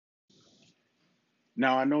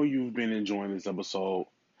Now, I know you've been enjoying this episode,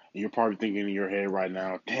 and you're probably thinking in your head right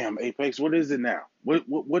now, damn, Apex, what is it now?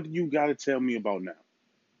 What do you got to tell me about now?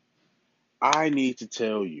 I need to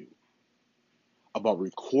tell you about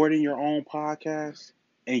recording your own podcast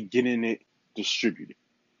and getting it distributed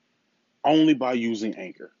only by using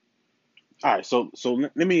Anchor. All right, so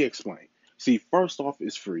let me explain. See, first off,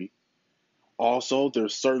 it's free. Also,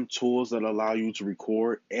 there's certain tools that allow you to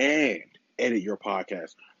record and edit your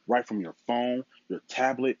podcast right from your phone, your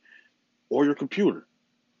tablet, or your computer.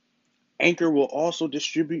 Anchor will also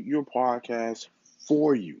distribute your podcast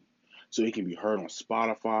for you so it can be heard on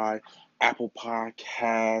Spotify, Apple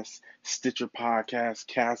Podcasts, Stitcher Podcasts,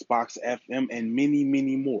 Castbox FM, and many,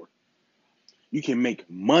 many more. You can make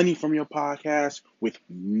money from your podcast with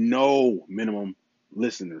no minimum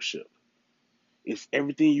listenership. It's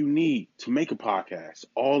everything you need to make a podcast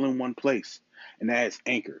all in one place, and that is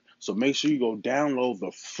Anchor. So make sure you go download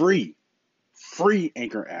the free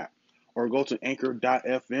Anchor app or go to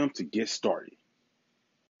anchor.fm to get started.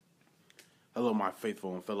 Hello, my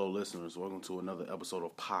faithful and fellow listeners. Welcome to another episode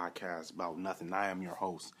of Podcast About Nothing. I am your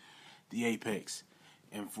host, The Apex.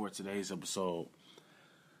 And for today's episode,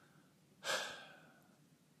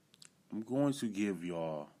 I'm going to give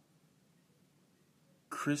y'all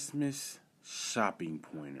Christmas shopping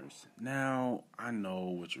pointers. Now, I know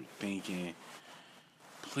what you're thinking.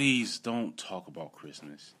 Please don't talk about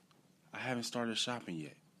Christmas. I haven't started shopping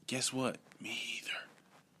yet. Guess what? Me either.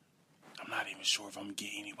 I'm not even sure if I'm going to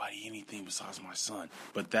get anybody anything besides my son.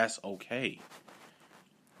 But that's okay.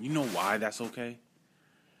 You know why that's okay?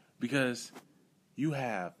 Because you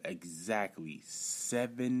have exactly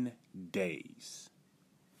 7 days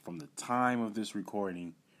from the time of this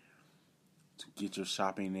recording to get your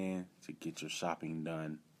shopping in, to get your shopping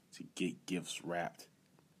done, to get gifts wrapped,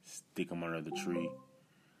 stick them under the tree,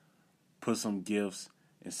 put some gifts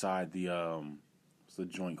inside the, what's the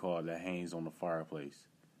joint called that hangs on the fireplace?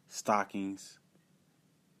 Stockings.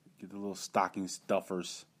 Get the little stocking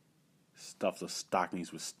stuffers. Stuff the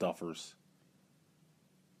stockings with stuffers.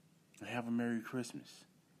 And have a Merry Christmas.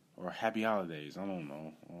 Or Happy Holidays. I don't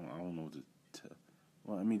know. I don't know what to tell.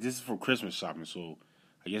 Well, I mean, this is for Christmas shopping, so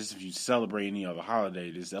I guess if you celebrate any other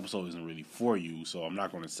holiday, this episode isn't really for you, so I'm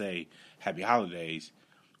not going to say Happy Holidays.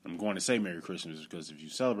 I'm going to say Merry Christmas, because if you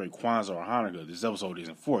celebrate Kwanzaa or Hanukkah, this episode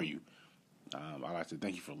isn't for you. I'd like to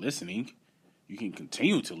thank you for listening. You can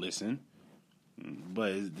continue to listen,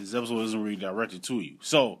 but this episode isn't really directed to you.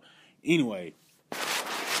 So, anyway,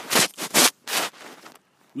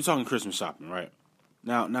 we're talking Christmas shopping, right?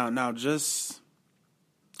 Now, just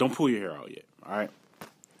don't pull your hair out yet, all right?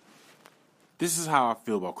 This is how I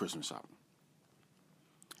feel about Christmas shopping.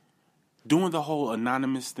 Doing the whole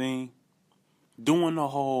anonymous thing, doing the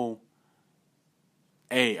whole,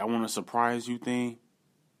 hey, I want to surprise you thing,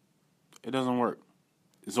 it doesn't work.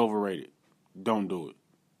 It's overrated. Don't do it.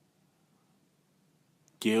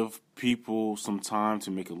 Give people some time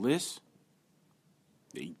to make a list.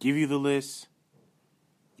 They give you the list.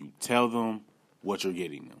 You tell them what you're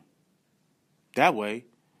getting them. That way,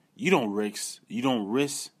 you don't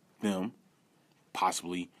risk them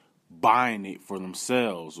possibly buying it for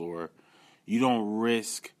themselves, or you don't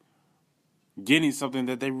risk getting something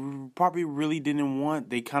that they probably really didn't want.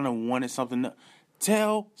 They kind of wanted something.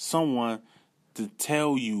 Tell someone to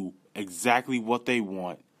tell you exactly what they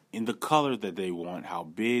want, in the color that they want, how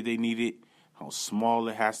big they need it, how small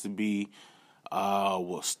it has to be,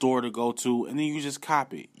 what store to go to, and then you just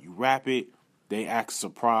cop it. You wrap it, they act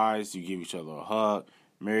surprised, you give each other a hug,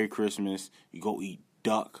 Merry Christmas, you go eat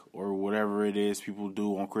duck or whatever it is people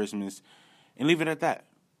do on Christmas, and leave it at that.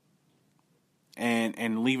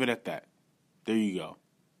 And leave it at that. There you go.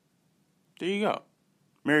 There you go.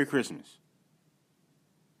 Merry Christmas.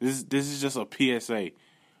 This is just a PSA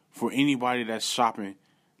for anybody that's shopping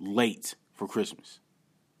late for Christmas.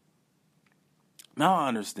 Now I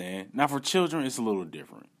understand. Now for children, it's a little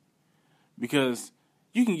different. Because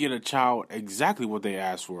you can get a child exactly what they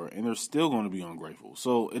ask for, and they're still going to be ungrateful.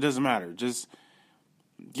 So it doesn't matter. Just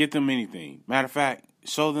get them anything. Matter of fact,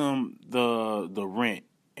 show them the rent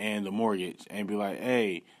and the mortgage and be like,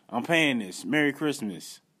 hey, I'm paying this. Merry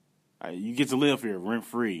Christmas. You get to live here rent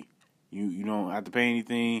free. You don't have to pay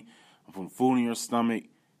anything. I'm putting food in your stomach,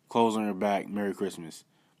 clothes on your back. Merry Christmas.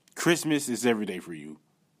 Christmas is every day for you.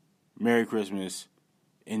 Merry Christmas.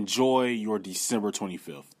 Enjoy your December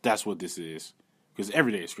 25th. That's what this is. Because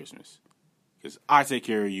every day is Christmas. Because I take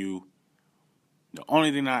care of you. The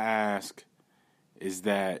only thing I ask is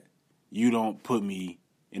that you don't put me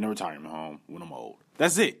in a retirement home when I'm old.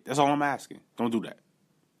 That's it. That's all I'm asking. Don't do that.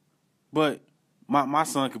 But my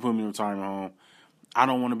son can put me in a retirement home. I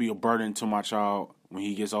don't want to be a burden to my child when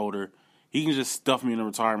he gets older. He can just stuff me in a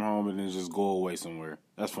retirement home and then just go away somewhere.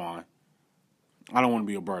 That's fine. I don't want to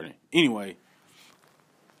be a burden. Anyway,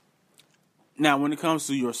 now when it comes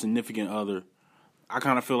to your significant other, I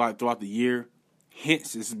kind of feel like throughout the year,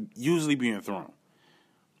 hints is usually being thrown.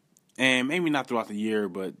 And maybe not throughout the year,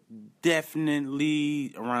 but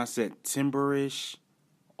definitely around September-ish,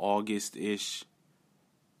 August-ish.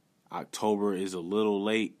 October is a little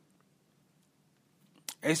late.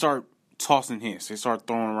 They start tossing hints. They start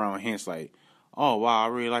throwing around hints like, oh, wow, I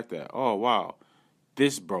really like that. Oh, wow,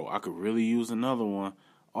 this, bro, I could really use another one.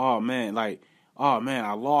 Oh, man, I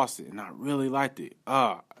lost it, and I really liked it.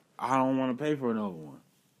 I don't want to pay for another one.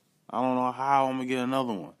 I don't know how I'm going to get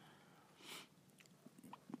another one.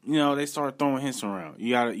 You know, they start throwing hints around.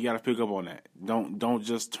 You gotta pick up on that. Don't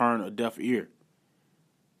just turn a deaf ear.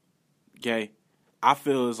 Okay? I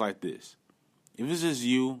feel it's like this. If it's just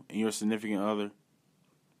you and your significant other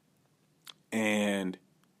and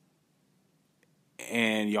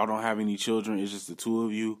y'all don't have any children, it's just the two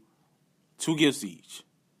of you, 2 gifts each.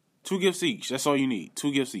 2 gifts each. That's all you need.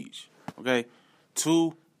 2 gifts each. Okay?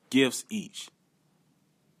 2 gifts each.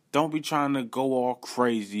 Don't be trying to go all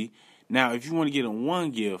crazy. Now, if you want to get them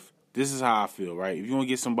 1 gift, this is how I feel, right? If you want to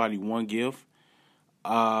get somebody 1 gift,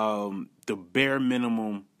 the bare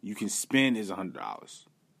minimum you can spend is $100.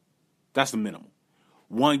 That's the minimum.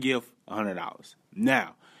 1 gift, $100.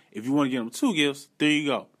 Now, if you want to get them 2 gifts, there you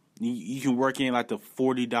go. You can work in like the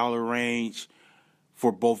 $40 range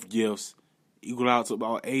for both gifts, equal out to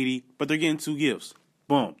about $80, but they're getting 2 gifts.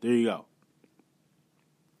 Boom, there you go.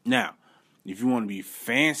 Now, if you want to be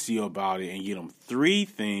fancy about it and get them 3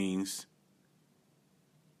 things,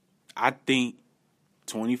 I think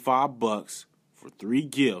 $25 for 3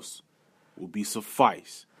 gifts will be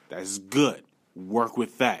suffice. That's good. Work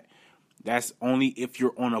with that. That's only if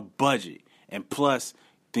you're on a budget. And plus,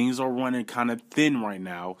 things are running kind of thin right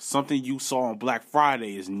now. Something you saw on Black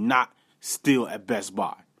Friday is not still at Best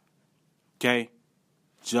Buy. Okay?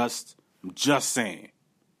 I'm just saying.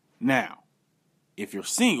 Now, if you're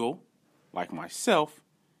single, like myself,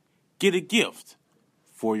 get a gift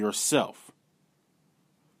for yourself.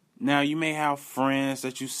 Now, you may have friends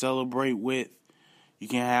that you celebrate with. You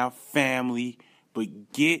can have family,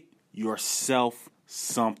 but get yourself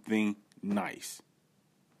something nice.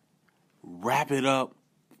 Wrap it up,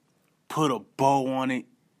 put a bow on it,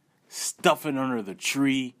 stuff it under the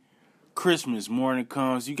tree. Christmas morning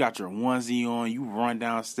comes, you got your onesie on, you run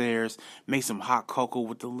downstairs, make some hot cocoa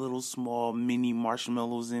with the little small mini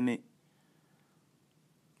marshmallows in it.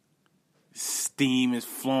 Steam is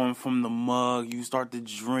flowing from the mug. You start to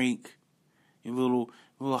drink your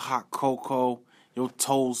little hot cocoa. Your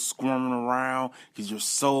toes squirming around because you're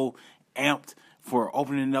so amped for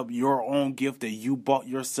opening up your own gift that you bought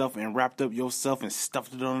yourself and wrapped up yourself and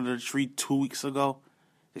stuffed it under the tree 2 weeks ago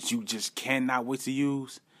that you just cannot wait to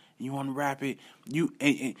use. And you unwrap it.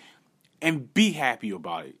 And be happy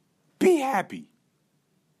about it. Be happy.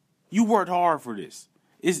 You worked hard for this.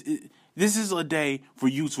 This is a day for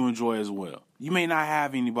you to enjoy as well. You may not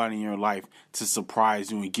have anybody in your life to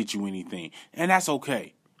surprise you and get you anything. And that's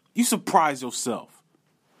okay. You surprise yourself.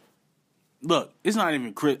 Look, it's not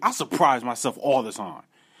even Christmas. I surprise myself all the time.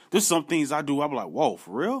 There's some things I do, I'll be like, whoa,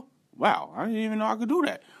 for real? Wow, I didn't even know I could do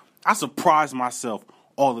that. I surprise myself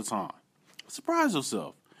all the time. Surprise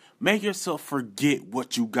yourself. Make yourself forget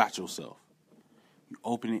what you got yourself. You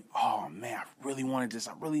open it. Oh, man, I really wanted this.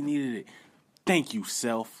 I really needed it. Thank you,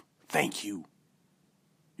 self. Thank you.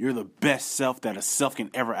 You're the best self that a self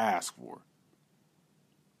can ever ask for.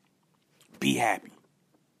 Be happy.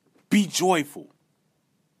 Be joyful.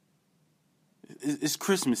 It's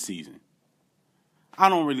Christmas season. I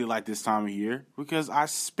don't really like this time of year because I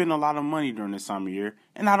spend a lot of money during this time of year,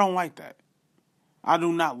 and I don't like that. I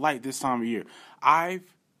do not like this time of year.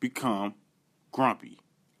 I've become grumpy.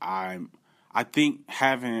 I think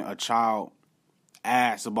having a child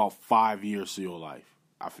adds about 5 years to your life,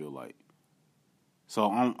 I feel like. So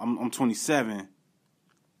I'm 27,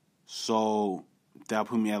 so that'll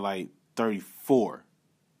put me at like 34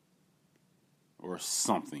 or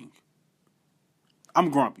something. I'm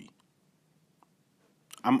grumpy.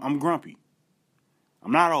 I'm grumpy.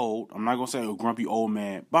 I'm not old. I'm not going to say a grumpy old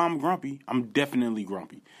man, but I'm grumpy. I'm definitely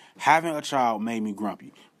grumpy. Having a child made me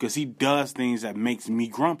grumpy because he does things that makes me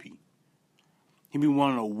grumpy. He be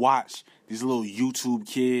wanting to watch these little YouTube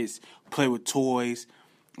kids play with toys.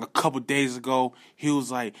 A couple days ago, he was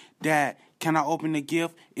like, Dad, can I open the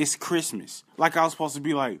gift? It's Christmas. Like I was supposed to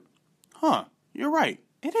be like, huh, you're right.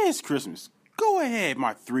 It is Christmas. Go ahead,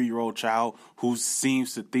 my 3-year-old child who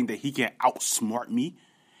seems to think that he can outsmart me.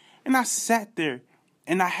 And I sat there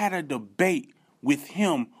and I had a debate with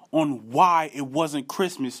him on why it wasn't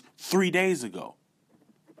Christmas 3 days ago.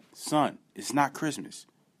 Son, it's not Christmas.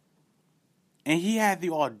 And he had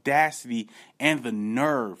the audacity and the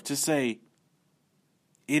nerve to say,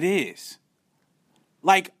 it is.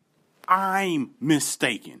 Like, I'm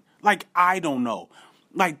mistaken. Like, I don't know.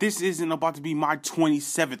 Like, this isn't about to be my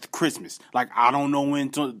 27th Christmas. Like, I don't know when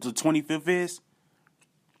the 25th is.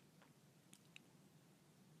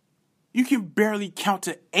 You can barely count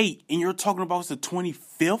to 8, and you're talking about it's the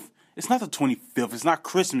 25th? It's not the 25th. It's not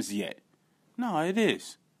Christmas yet. No, it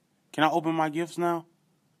is. Can I open my gifts now?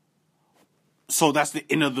 So that's the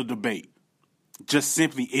end of the debate. Just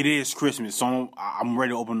simply, it is Christmas, so I'm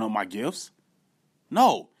ready to open up my gifts?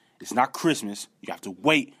 No, it's not Christmas. You have to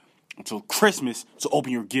wait until Christmas to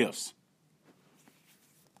open your gifts.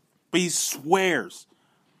 But he swears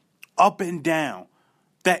up and down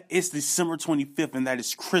that it's December 25th and that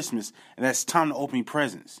it's Christmas and that it's time to open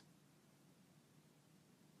presents.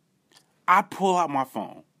 I pull out my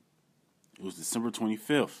phone. It was December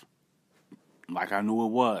 25th. Like I knew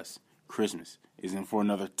it was. Christmas is in for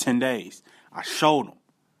another 10 days. I showed him.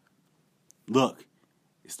 Look,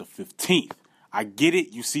 it's the 15th. I get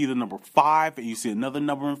it. You see the number 5 and you see another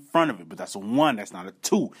number in front of it, but that's a 1. That's not a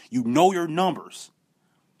 2. You know your numbers.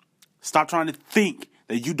 Stop trying to think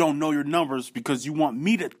that you don't know your numbers because you want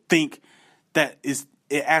me to think that it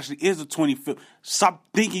actually is a 25th. Stop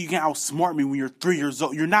thinking you can outsmart me when you're 3 years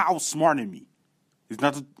old. You're not outsmarting me.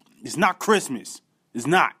 It's not Christmas. It's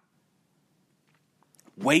not.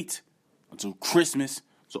 Wait until Christmas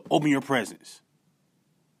to open your presents.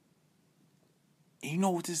 And you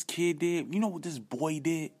know what this kid did? You know what this boy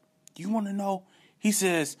did? You want to know? He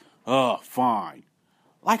says, fine.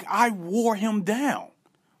 Like I wore him down.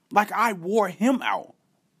 Like I wore him out.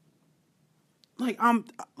 Like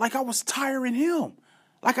I was tiring him.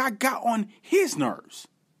 Like I got on his nerves.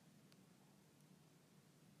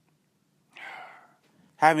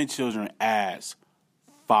 Having children adds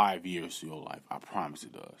 5 years to your life. I promise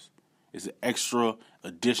it does. It's an extra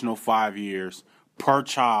additional 5 years per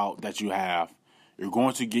child that you have. You're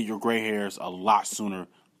going to get your gray hairs a lot sooner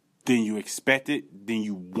than you expected, than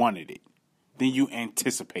you wanted it, than you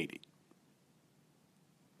anticipated.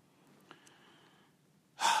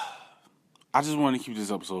 I just wanted to keep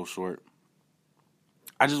this episode short.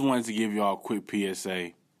 I just wanted to give y'all a quick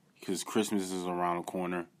PSA because Christmas is around the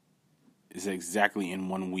corner. It's exactly in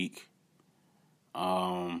 1 week.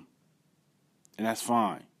 And that's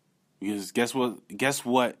fine. Because guess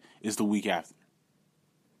what is the week after?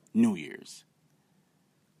 New Year's.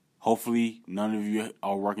 Hopefully none of you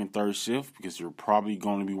are working third shift because you're probably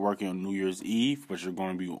going to be working on New Year's Eve, but you're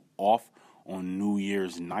going to be off on New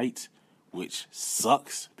Year's night, which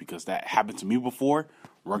sucks because that happened to me before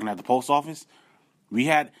working at the post office.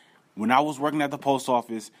 When I was working at the post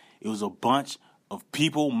office, it was a bunch of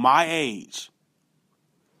people my age,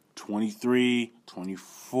 23,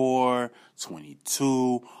 24,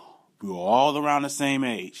 22. We were all around the same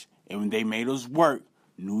age. And when they made us work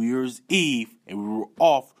New Year's Eve and we were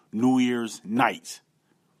off New Year's night.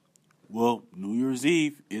 Well, New Year's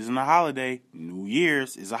Eve isn't a holiday. New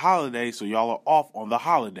Year's is a holiday, so y'all are off on the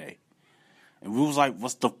holiday. And we was like,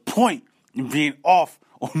 what's the point in being off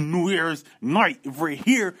on New Year's night if we're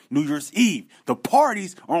here New Year's Eve? The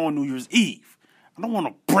parties are on New Year's Eve. I don't want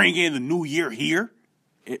to bring in the new year here.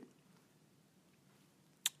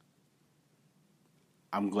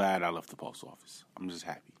 I'm glad I left the post office. I'm just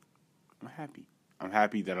happy. I'm happy. I'm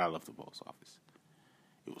happy that I left the post office.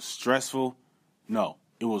 It was stressful. No,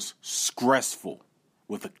 it was stressful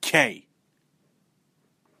with a K.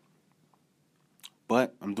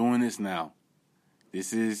 But I'm doing this now.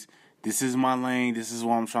 This is my lane. This is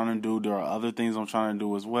what I'm trying to do. There are other things I'm trying to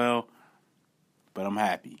do as well. But I'm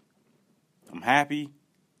happy. I'm happy.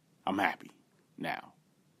 I'm happy. Now,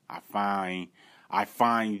 I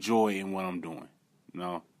find joy in what I'm doing. You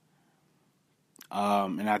know?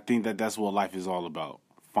 And I think that that's what life is all about.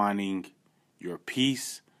 Finding your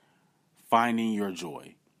peace, finding your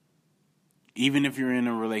joy. Even if you're in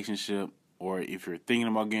a relationship or if you're thinking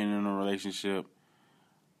about getting in a relationship,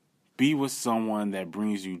 be with someone that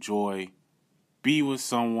brings you joy. Be with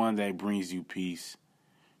someone that brings you peace.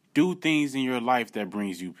 Do things in your life that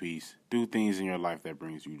brings you peace. Do things in your life that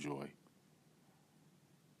brings you joy.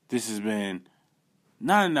 This has been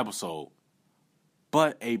not an episode,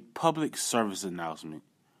 but a public service announcement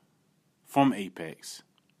from Apex.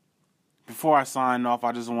 Before I sign off,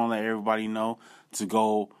 I just want to let everybody know to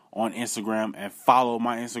go on Instagram and follow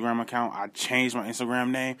my Instagram account. I changed my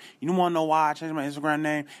Instagram name. You want to know why I changed my Instagram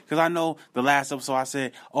name? Because I know the last episode I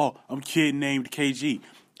said, I'm kid named KG.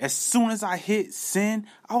 As soon as I hit send,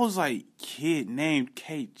 I was like, kid named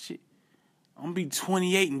KG. I'm going to be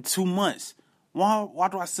 28 in 2 months. Why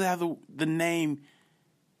do I still have the name?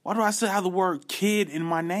 Why do I still have the word kid in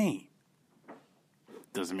my name?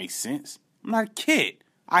 Doesn't make sense. I'm not a kid.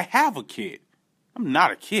 I have a kid. I'm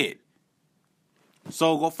not a kid.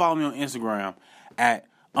 So go follow me on Instagram at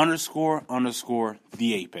 __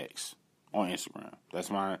 the Apex on Instagram.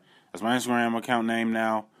 That's my Instagram account name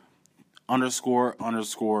now.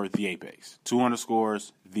 __ the Apex. 2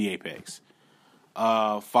 underscores the Apex.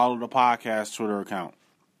 Follow the podcast Twitter account.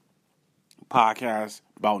 Podcast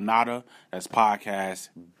About Nada. That's podcast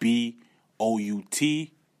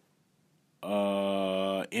BOUT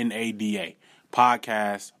NADA.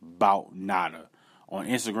 Podcast About Nada on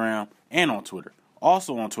Instagram and on Twitter.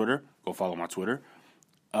 Also on Twitter, go follow my Twitter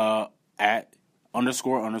at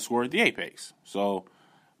 __ the Apex. So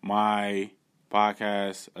my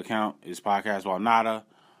podcast account is Podcast About Nada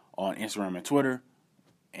on Instagram and Twitter.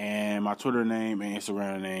 And my Twitter name and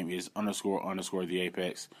Instagram name is __ the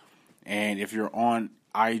Apex. And if you're on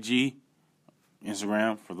IG,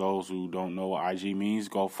 Instagram, for those who don't know what IG means,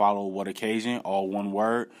 go follow What Occasion, all one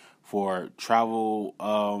word, for traveling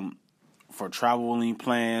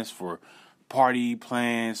plans, for party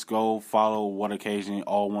plans. Go follow What Occasion,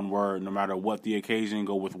 all one word. No matter what the occasion,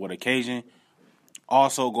 go with What Occasion.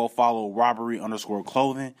 Also, go follow Robbery _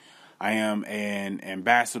 Clothing. I am an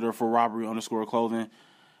ambassador for Robbery _ Clothing.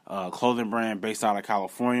 Clothing brand based out of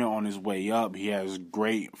California, on his way up. He has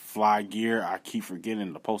great fly gear. I keep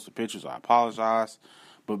forgetting to post the pictures. I apologize.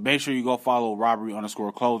 But make sure you go follow Robbery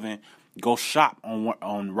 _ Clothing. Go shop on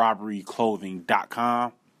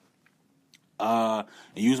robberyclothing.com. And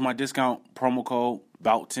use my discount promo code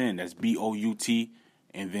BOUT10. That's BOUT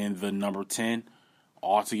and then the number 10.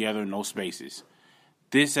 All together, no spaces.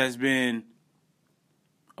 This has been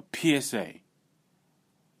a PSA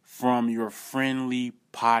from your friendly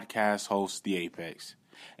podcast host, The Apex.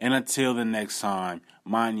 And until the next time,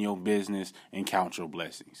 mind your business and count your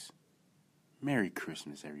blessings. Merry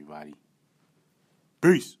Christmas, everybody.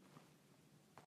 Peace.